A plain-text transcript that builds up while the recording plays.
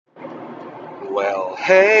Well,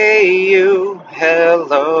 hey you,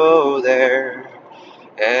 hello there,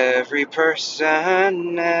 every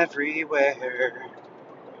person everywhere.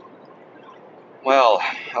 Well,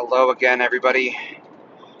 hello again everybody.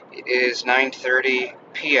 It is 9:30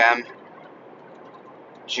 p.m.,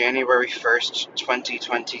 January 1st,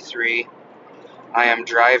 2023. I am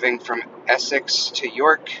driving from Essex to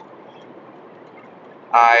York.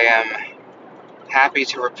 I am happy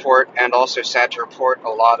to report and also sad to report a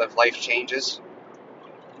lot of life changes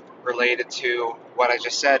related to what I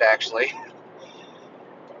just said, actually.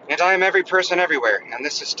 And I am every person everywhere, and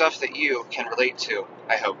this is stuff that you can relate to,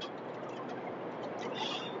 I hope.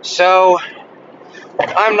 So,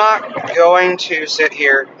 I'm not going to sit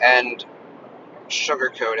here and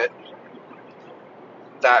sugarcoat it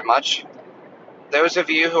that much. Those of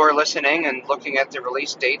you who are listening and looking at the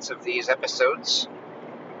release dates of these episodes,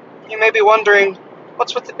 you may be wondering,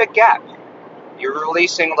 what's with the big gap? You're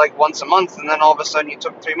releasing like once a month, and then all of a sudden you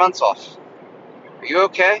took 3 months off. Are you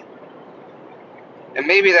okay? And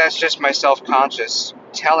maybe that's just my self-conscious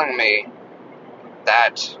telling me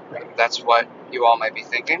that that's what you all might be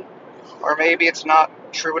thinking. Or maybe it's not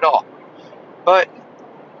true at all. But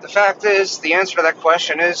the fact is, the answer to that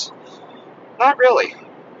question is not really.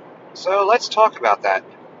 So let's talk about that.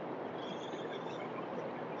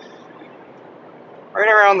 Right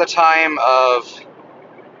around the time of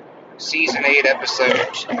Season 8,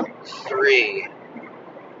 Episode 3,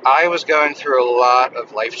 I was going through a lot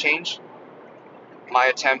of life change. My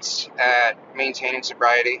attempts at maintaining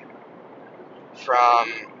sobriety from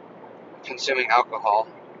consuming alcohol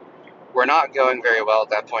were not going very well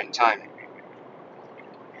at that point in time.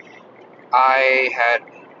 I had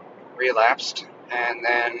relapsed and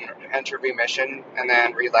then entered remission and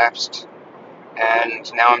then relapsed, and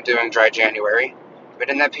now I'm doing dry January. But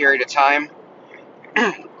in that period of time,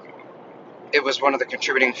 it was one of the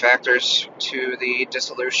contributing factors to the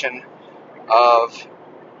dissolution of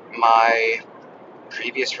my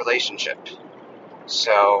previous relationship.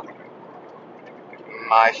 So,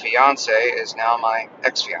 my fiance is now my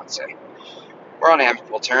ex-fiance. We're on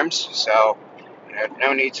amicable terms, so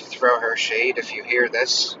no need to throw her shade if you hear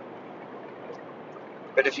this.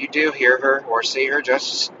 But if you do hear her or see her,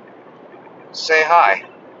 just say hi.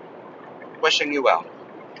 Wishing you well.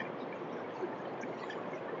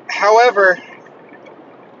 However,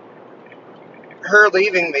 her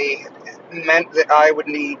leaving me meant that I would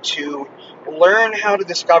need to learn how to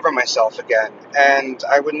discover myself again, and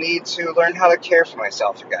I would need to learn how to care for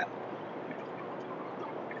myself again.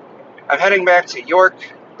 I'm heading back to York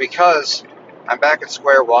because I'm back at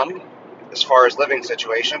square one as far as living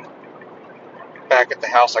situation, back at the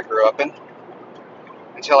house I grew up in,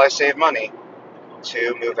 until I save money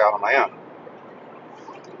to move out on my own.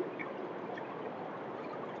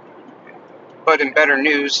 But in better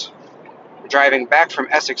news, I'm driving back from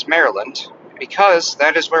Essex, Maryland, because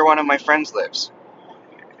that is where one of my friends lives.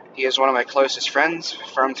 He is one of my closest friends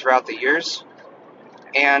from throughout the years,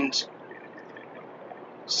 and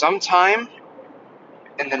sometime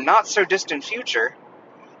in the not-so-distant future,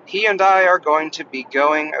 he and I are going to be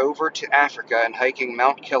going over to Africa and hiking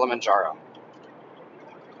Mount Kilimanjaro.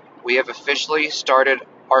 We have officially started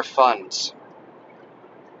our funds,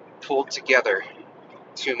 pooled together,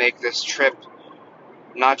 to make this trip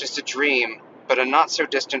not just a dream, but a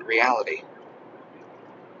not-so-distant reality.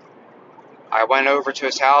 I went over to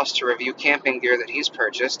his house to review camping gear that he's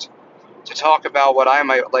purchased, to talk about what I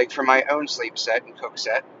might like for my own sleep set and cook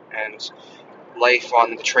set, and life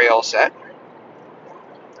on the trail set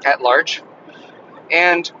at large.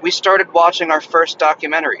 And we started watching our first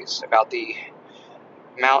documentaries about the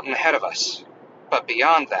mountain ahead of us. But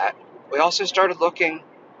beyond that, we also started looking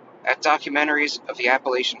at documentaries of the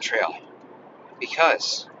Appalachian Trail.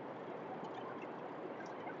 Because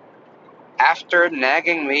after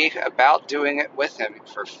nagging me about doing it with him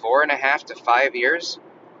for 4.5 to 5 years,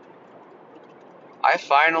 I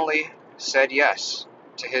finally said yes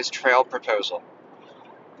to his trail proposal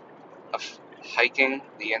of hiking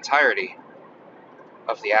the entirety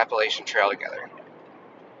of the Appalachian Trail together.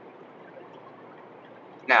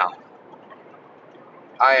 Now,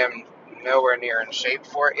 I am nowhere near in shape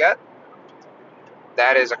for it yet.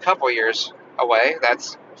 That is a couple years away.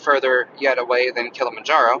 That's further yet away than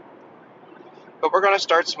Kilimanjaro. But we're going to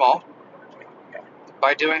start small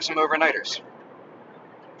by doing some overnighters.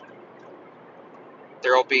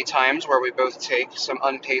 There will be times where we both take some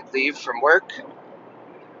unpaid leave from work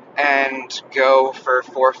and go for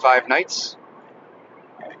 4 or 5 nights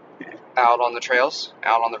out on the trails,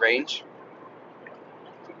 out on the range.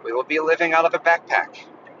 We will be living out of a backpack.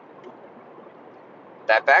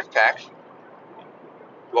 That backpack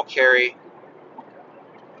will carry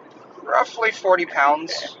roughly 40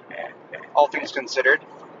 pounds, all things considered,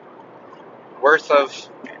 worth of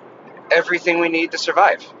everything we need to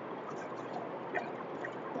survive.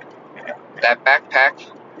 That backpack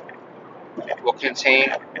will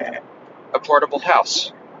contain a portable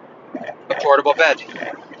house, a portable bed,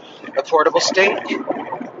 a portable stink,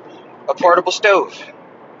 a portable stove,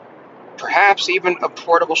 perhaps even a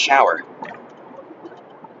portable shower,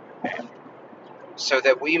 so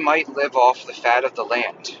that we might live off the fat of the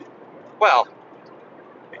land. Well,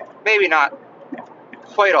 maybe not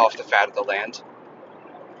quite off the fat of the land.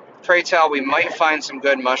 Pray tell, we might find some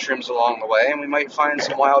good mushrooms along the way, and we might find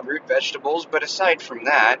some wild root vegetables, but aside from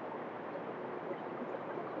that,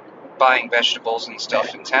 buying vegetables and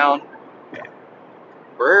stuff in town,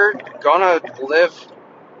 we're gonna live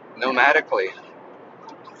nomadically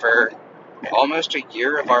for almost a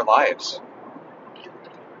year of our lives.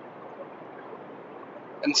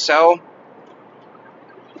 And so,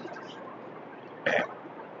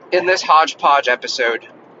 in this hodgepodge episode,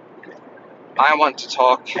 I want to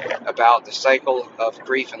talk about the cycle of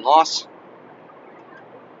grief and loss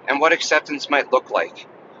and what acceptance might look like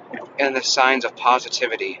and the signs of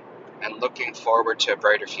positivity and looking forward to a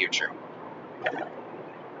brighter future.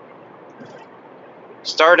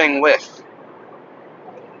 Starting with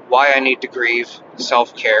why I need to grieve,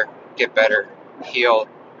 self-care, get better, heal,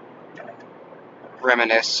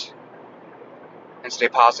 reminisce, and stay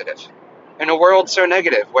positive. In a world so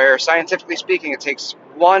negative, where scientifically speaking it takes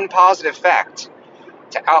one positive fact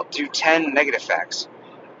to outdo 10 negative facts.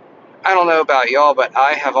 I don't know about y'all, but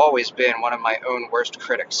I have always been one of my own worst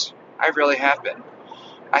critics. I really have been.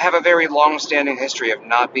 I have a very long-standing history of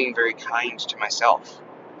not being very kind to myself.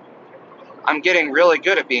 I'm getting really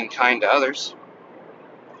good at being kind to others.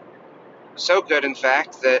 So good, in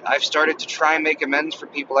fact, that I've started to try and make amends for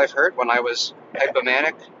people I've hurt when I was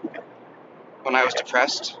hypomanic, when I was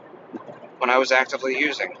depressed, when I was actively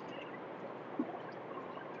using.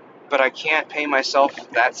 But I can't pay myself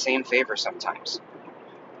that same favor sometimes.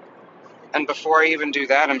 And before I even do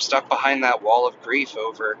that, I'm stuck behind that wall of grief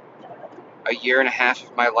over a year and a half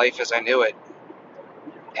of my life as I knew it,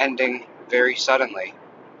 ending very suddenly.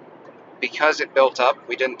 Because it built up,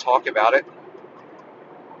 we didn't talk about it,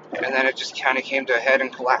 and then it just kind of came to a head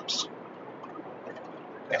and collapsed.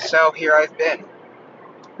 So here I've been,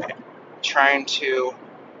 trying to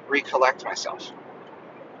recollect myself.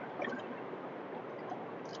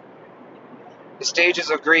 The stages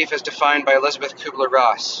of grief as defined by Elizabeth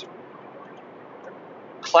Kubler-Ross,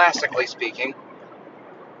 classically speaking,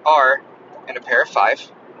 are, in a pair of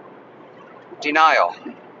 5, denial,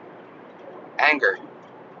 anger,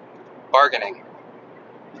 bargaining,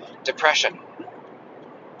 depression,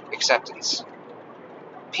 acceptance.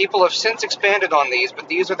 People have since expanded on these, but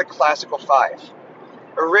these are the classical 5.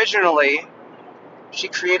 Originally, she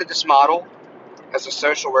created this model as a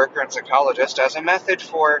social worker and psychologist as a method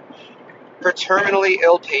for her terminally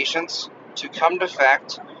ill patients to come to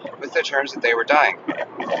fact with the terms that they were dying.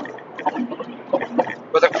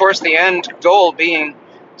 With, of course, the end goal being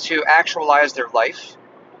to actualize their life,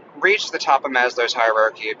 reach the top of Maslow's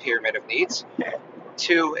hierarchy, a pyramid of needs,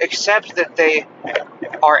 to accept that they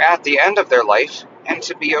are at the end of their life, and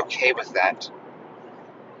to be okay with that.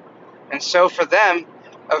 And so for them,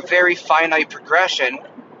 a very finite progression,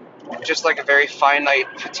 just like a very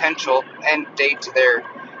finite potential end date to their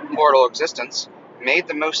mortal existence, made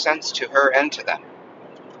the most sense to her and to them.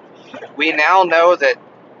 We now know that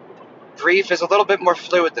grief is a little bit more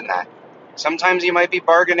fluid than that. Sometimes you might be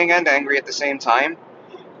bargaining and angry at the same time.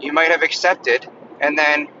 You might have accepted and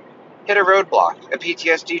then hit a roadblock, a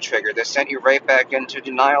PTSD trigger that sent you right back into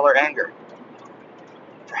denial or anger.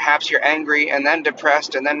 Perhaps you're angry and then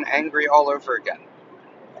depressed and then angry all over again.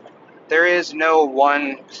 There is no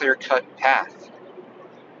one clear-cut path,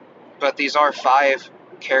 but these are 5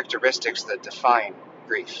 characteristics that define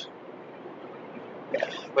grief,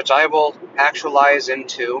 which I will actualize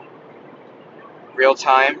into real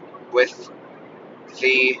time with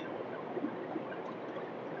the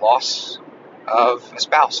loss of a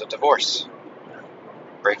spouse, a divorce,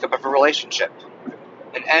 breakup of a relationship,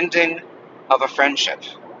 an ending of a friendship,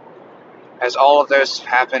 as all of those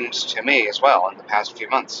happened to me as well in the past few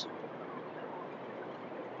months.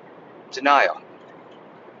 Denial.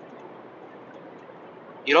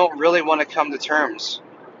 You don't really want to come to terms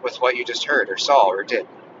with what you just heard or saw or did.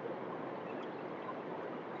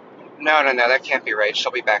 No, that can't be right.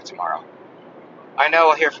 She'll be back tomorrow. I know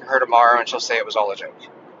I'll hear from her tomorrow and she'll say it was all a joke.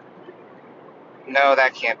 No,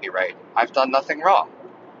 that can't be right. I've done nothing wrong.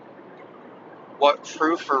 What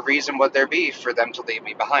proof or reason would there be for them to leave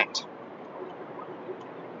me behind?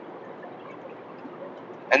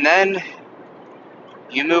 And then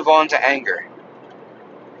You move on to anger.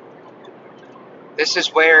 This is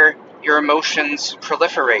where your emotions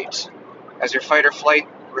proliferate as your fight or flight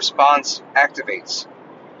response activates,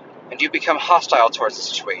 and you become hostile towards the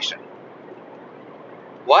situation.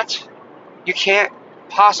 What? You can't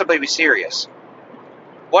possibly be serious.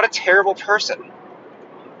 What a terrible person.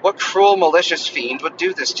 What cruel, malicious fiend would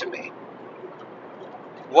do this to me?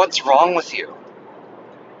 What's wrong with you?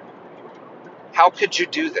 How could you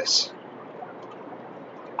do this?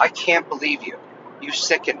 I can't believe you. You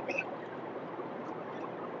sicken me.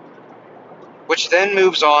 Which then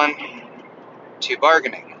moves on to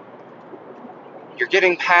bargaining. You're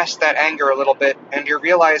getting past that anger a little bit, and you're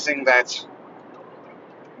realizing that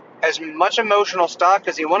as much emotional stock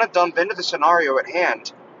as you want to dump into the scenario at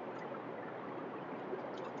hand,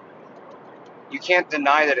 you can't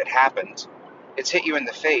deny that it happened. It's hit you in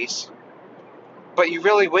the face, but you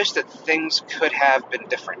really wish that things could have been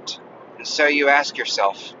different. And so you ask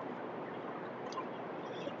yourself,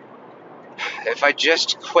 if I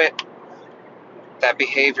just quit that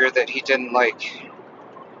behavior that he didn't like,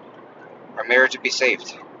 our marriage would be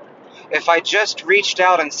saved. If I just reached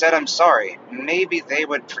out and said I'm sorry, maybe they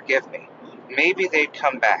would forgive me. Maybe they'd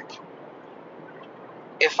come back.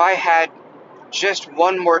 If I had just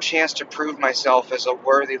one more chance to prove myself as a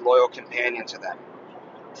worthy, loyal companion to them,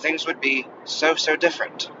 things would be so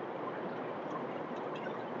different.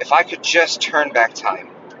 If I could just turn back time,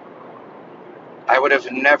 I would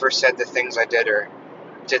have never said the things I did or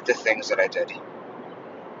did the things that I did.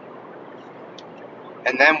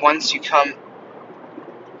 And then once you come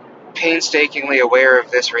painstakingly aware of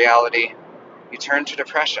this reality, you turn to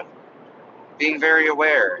depression, being very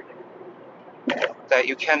aware that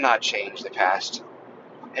you cannot change the past,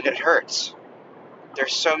 and it hurts.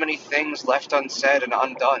 There's so many things left unsaid and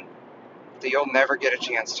undone that you'll never get a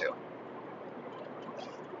chance to.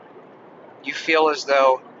 You feel as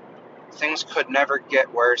though things could never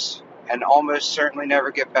get worse, and almost certainly never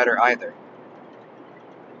get better either.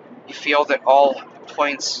 You feel that all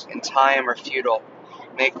points in time are futile,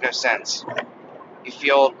 make no sense. You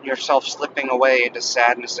feel yourself slipping away into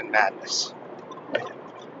sadness and madness.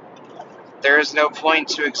 There is no point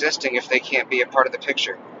to existing if they can't be a part of the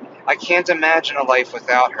picture. I can't imagine a life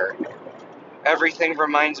without her. Everything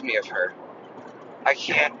reminds me of her. I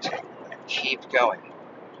can't keep going.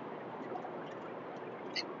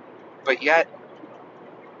 But yet,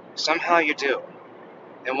 somehow you do.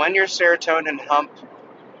 And when your serotonin hump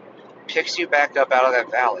picks you back up out of that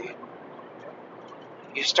valley,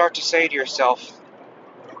 you start to say to yourself,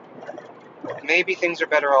 maybe things are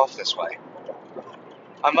better off this way.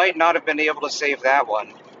 I might not have been able to save that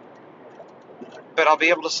one, but I'll be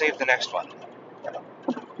able to save the next one.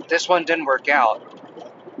 This one didn't work out,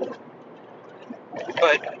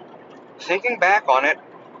 but thinking back on it,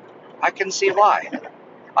 I can see why.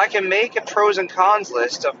 I can make a pros and cons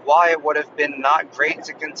list of why it would have been not great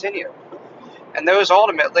to continue. And those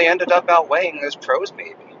ultimately ended up outweighing those pros,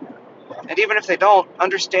 maybe. And even if they don't,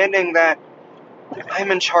 understanding that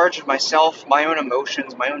I'm in charge of myself, my own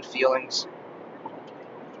emotions, my own feelings,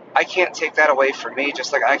 I can't take that away from me,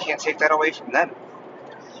 just like I can't take that away from them.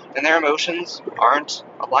 And their emotions aren't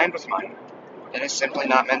aligned with mine. And it's simply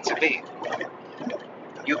not meant to be.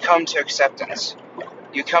 You come to acceptance.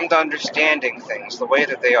 You come to understanding things the way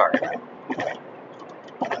that they are.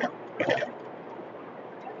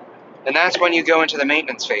 And that's when you go into the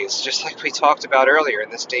maintenance phase, just like we talked about earlier in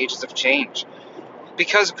the stages of change.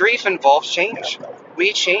 Because grief involves change.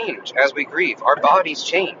 We change as we grieve. Our bodies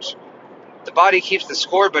change. The body keeps the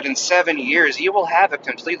score, but in 7 years, you will have a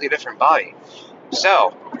completely different body.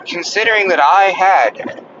 So, considering that I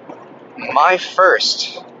had my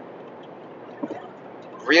first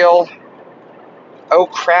real oh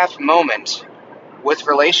crap moment with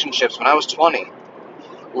relationships when I was 20,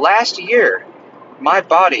 last year, my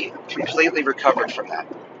body completely recovered from that.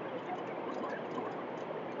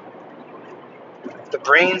 The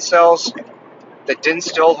brain cells that didn't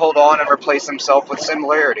still hold on and replace themselves with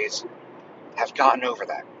similarities have gotten over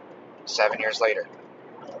that 7 years later.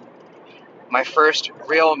 My first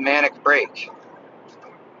real manic break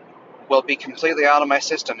will be completely out of my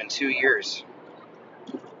system in 2 years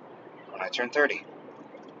when I turn 30.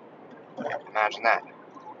 Imagine that.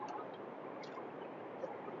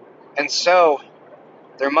 And so,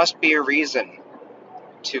 there must be a reason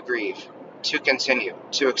to grieve, to continue,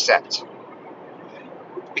 to accept.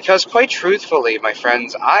 Because quite truthfully, my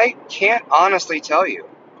friends, I can't honestly tell you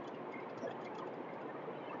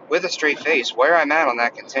with a straight face where I'm at on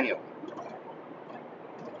that continuum.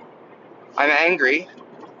 I'm angry,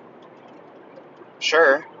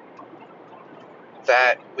 sure,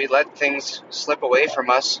 that we let things slip away from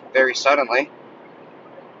us very suddenly.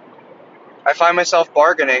 I find myself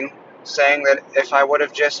bargaining, saying that if I would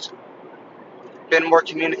have just been more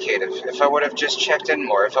communicative, if I would have just checked in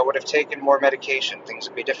more, if I would have taken more medication, things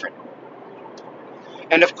would be different.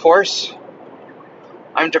 And of course,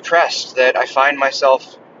 I'm depressed that I find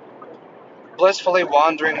myself blissfully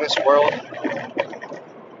wandering this world,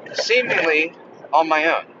 seemingly on my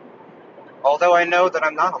own. Although I know that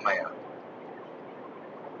I'm not on my own.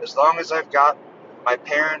 As long as I've got my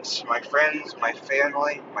parents, my friends, my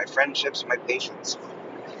family, my friendships, my patients,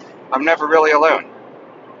 I'm never really alone.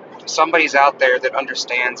 Somebody's out there that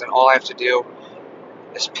understands, and all I have to do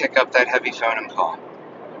is pick up that heavy phone and call.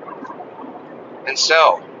 And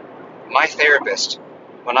so, my therapist,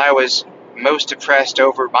 when I was most depressed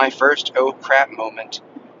over my first oh crap moment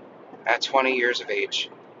at 20 years of age,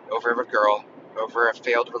 over a girl, over a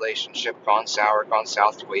failed relationship, gone sour, gone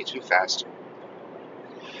south way too fast,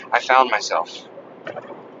 I found myself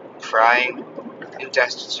crying and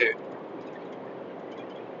destitute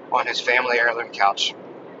on his family heirloom couch.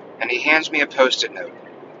 And he hands me a post-it note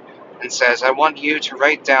and says, I want you to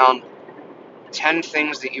write down 10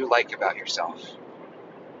 things that you like about yourself.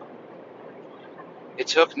 It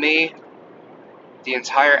took me the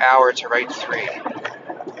entire hour to write 3.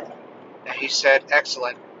 And he said,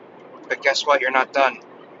 excellent, but guess what? You're not done.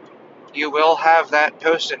 You will have that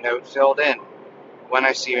post-it note filled in when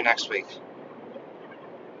I see you next week.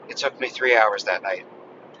 It took me 3 hours that night.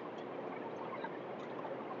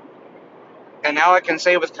 And now I can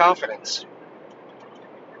say with confidence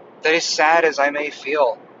that as sad as I may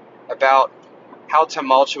feel about how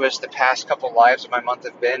tumultuous the past couple lives of my month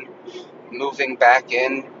have been, moving back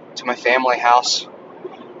in to my family house,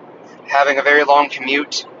 having a very long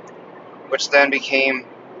commute, which then became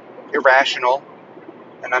irrational,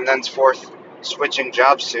 and I'm thenceforth switching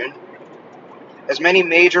jobs soon, as many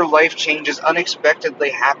major life changes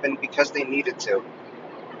unexpectedly happened because they needed to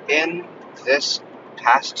in this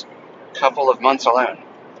past couple of months alone.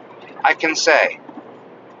 I can say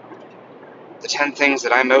the 10 things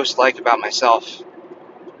that I most like about myself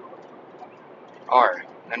are,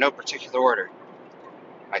 in no particular order,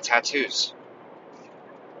 my tattoos,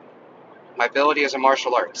 my ability as a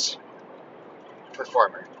martial arts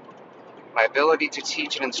performer, my ability to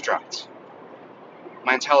teach and instruct,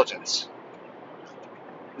 my intelligence,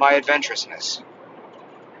 my adventurousness,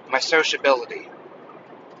 my sociability,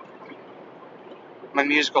 my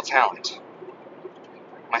musical talent,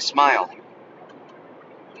 my smile,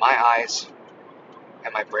 my eyes,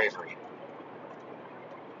 and my bravery.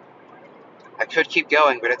 I could keep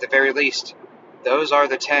going, but at the very least, those are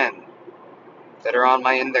the 10 that are on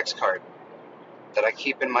my index card that I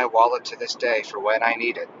keep in my wallet to this day for when I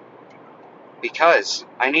need it. Because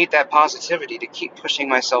I need that positivity to keep pushing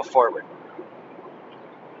myself forward.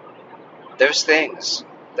 Those things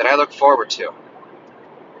that I look forward to,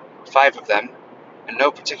 5 of them, in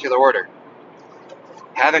no particular order.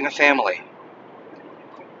 Having a family,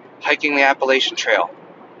 hiking the Appalachian Trail,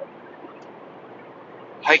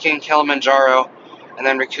 hiking Kilimanjaro, and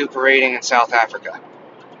then recuperating in South Africa,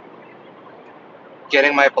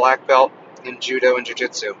 getting my black belt in judo and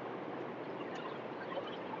jiu-jitsu,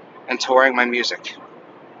 and touring my music.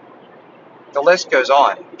 The list goes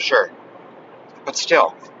on, sure, but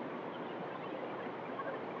still,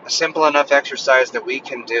 a simple enough exercise that we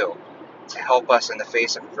can do to help us in the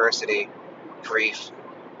face of adversity, grief,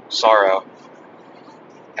 sorrow,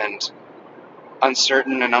 and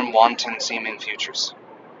uncertain and unwanted seeming futures.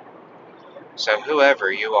 So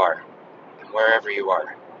whoever you are, and wherever you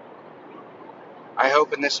are, I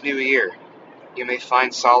hope in this new year you may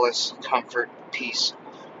find solace, comfort, peace,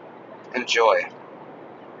 and joy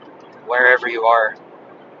wherever you are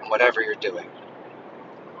and whatever you're doing.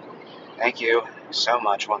 Thank you so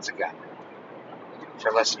much once again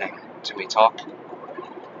for listening to me talk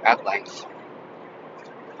at length.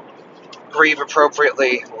 Grieve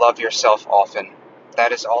appropriately, love yourself often.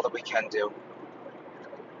 That is all that we can do.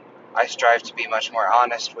 I strive to be much more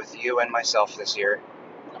honest with you and myself this year.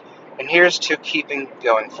 And here's to keeping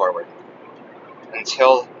going forward.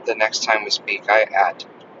 Until the next time we speak, I add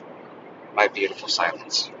my beautiful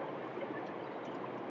silence.